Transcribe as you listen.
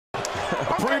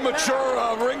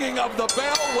premature ringing of the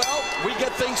bell. Well, we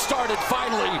get things started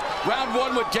finally. Round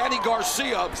one with Danny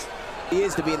Garcia. He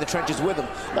is to be in the trenches with him.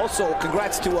 Also,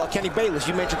 congrats to Kenny Bayless.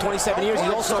 You mentioned 27 years. He's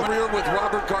also career with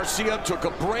Robert Garcia, took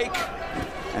a break,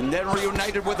 and then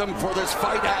reunited with him for this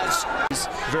fight as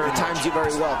he times you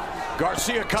very well.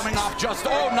 Garcia coming off just,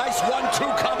 nice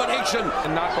 1-2 combination.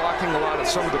 And not blocking a lot of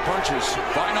some of the punches.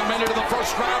 Final minute of the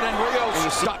first round, and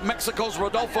Rios got Mexico's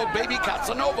Rodolfo Baby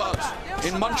Casanova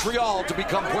in Montreal to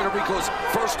become Puerto Rico's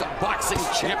first boxing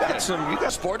champion. You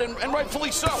got sport, and rightfully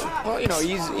so. Well, you know,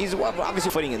 he's obviously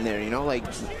footing in there, you know, like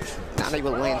not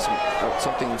able to land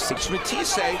something.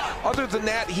 Matisse, other than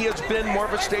that, he has been more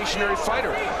of a stationary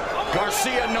fighter.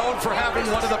 Garcia known for having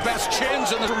one of the best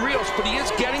chins in the Rios, but he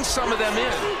is getting some of them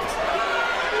in.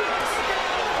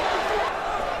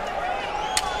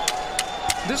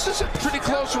 This is a pretty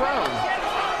close round.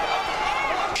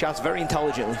 Shots very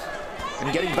intelligently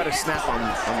and getting better snap on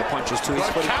the punches too. He's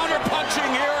counter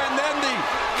punching here, and then the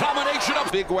combination of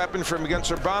big weapon from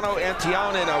against Urbano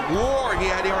Antion in a war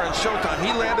he had here on Showtime.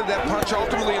 He landed that punch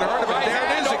ultimately and hurt him. Right, there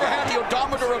it is again. The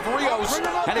odometer of Rios,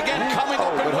 and again coming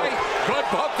up and weight. Good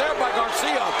hook there by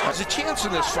Garcia. There's a chance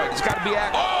in this fight. He's got to be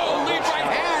active. Lead right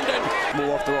hand and move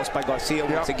off the ropes by Garcia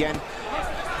once again,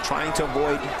 trying to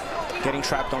avoid getting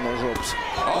trapped on those ropes.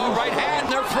 Right hand,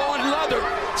 they're throwing leather.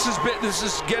 This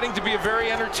is getting to be a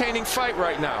very entertaining fight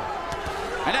right now.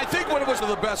 And I think one of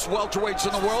the best welterweights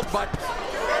in the world, but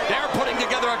they're putting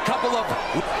together a couple of,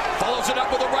 follows it up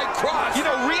with a right cross. You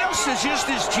know, Rios has used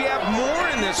his jab more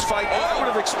in this fight than I would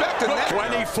have expected.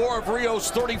 24 of Rios'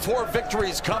 34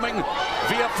 victories coming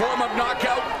via form of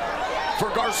knockout. For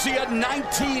Garcia,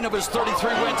 19 of his 33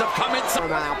 wins have come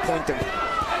inside. Outpointed.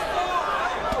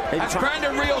 Has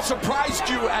Brandon Rios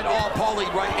surprised you at all, Paulie,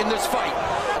 right, in this fight?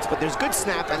 But there's good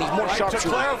snap, and he's more sharp. To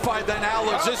clarify then, Al,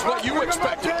 is this what you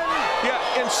expected? Yeah,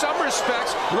 in some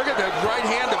respects, look at the right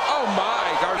hand of,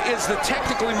 is the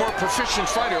technically more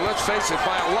proficient fighter, let's face it,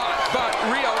 by a lot. But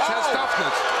Rios has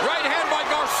toughness. Right hand by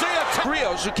Garcia.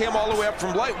 Rios, who came all the way up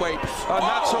from lightweight,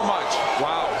 not so much.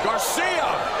 Wow. Garcia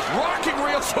rocking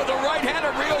Rios with a right hand,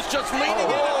 and Rios just leaning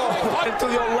in. Into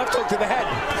the old left hook to the head.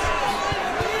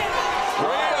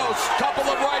 Rios, couple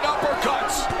of right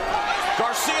uppercuts.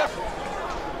 Garcia.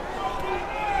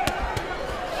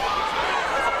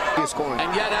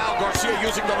 And yet Al Garcia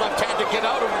using the left hand to get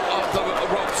out of the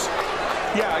ropes.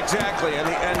 Yeah, exactly. And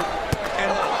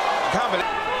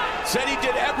said he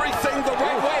did everything the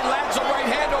right way, lands a right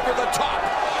hand over the top.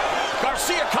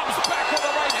 Garcia comes back with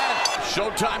a right hand.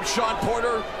 Showtime, Sean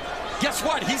Porter. Guess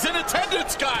what? He's in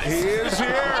attendance, guys. He is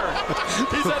here.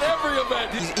 He's at every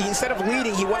event. Instead of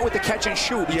leading, he went with the catch and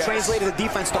shoot. He translated the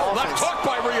defense to offense. Left hook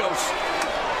by Rios.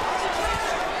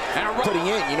 And putting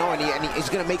in, you know, and he's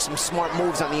going to make some smart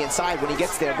moves on the inside when he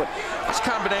gets there. But his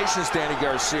combinations, Danny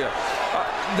Garcia.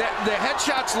 The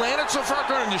headshots landed so far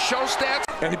according to show stats,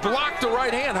 and he blocked the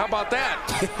right hand. How about that?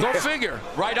 Go figure.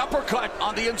 Right uppercut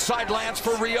on the inside lands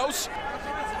for Rios.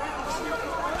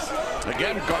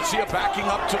 Again, Garcia backing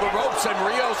up to the ropes, and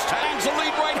Rios tags the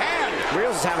lead right hand.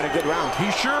 Rios is having a good round. He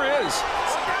sure is.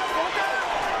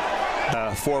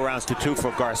 4 rounds to 2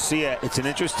 for Garcia. It's an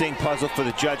interesting puzzle for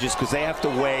the judges because they have to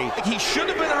weigh. He should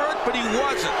have been hurt, but he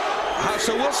wasn't.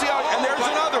 So we'll see how. And there's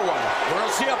another one.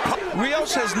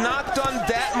 Rios has not done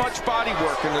that much body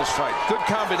work in this fight. Good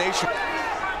combination.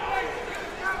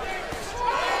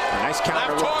 Nice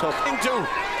counter left hook. To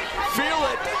feel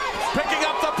it. Picking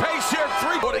up the pace here.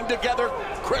 Putting together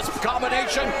crisp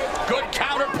combination. Good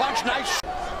counter punch. Nice.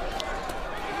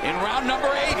 In round number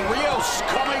 8, Rios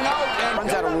coming out and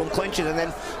runs out of room, clinches, and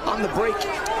then on the break,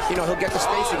 you know, he'll get the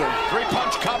space again.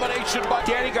 3-punch combination by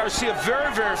Danny Garcia,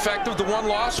 very, very effective. The one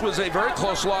loss was a very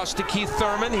close loss to Keith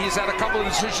Thurman. He's had a couple of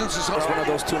decisions as well. It's one of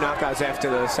those 2 knockouts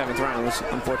after the 7th round,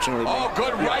 unfortunately.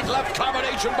 Good right-left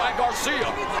combination by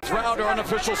Garcia. Rounder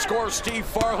unofficial score, Steve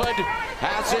Farhood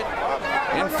has it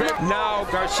in fifth. Now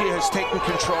Garcia has taken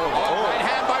control. Right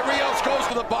hand by Rios goes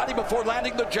to the body before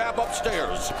landing the jab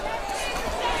upstairs.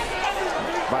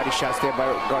 Body shots there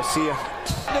by Garcia.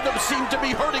 None of them seem to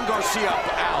be hurting Garcia,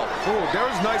 Al. Oh,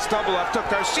 there's a nice double left hook.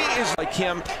 Garcia is like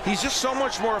him. He's just so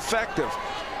much more effective.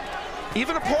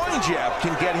 Even a point jab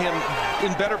can get him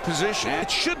in better position.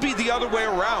 It should be the other way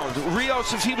around.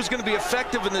 Rios, if he was going to be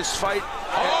effective in this fight,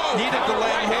 needed to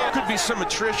land more. Could be some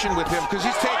attrition with him because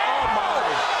he's taking.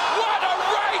 What a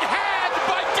right hand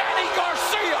by Danny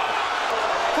Garcia!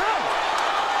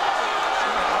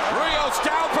 Rios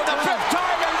down for the 5th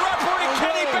time.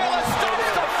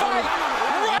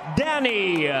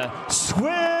 Danny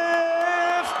Swift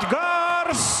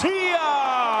Garcia.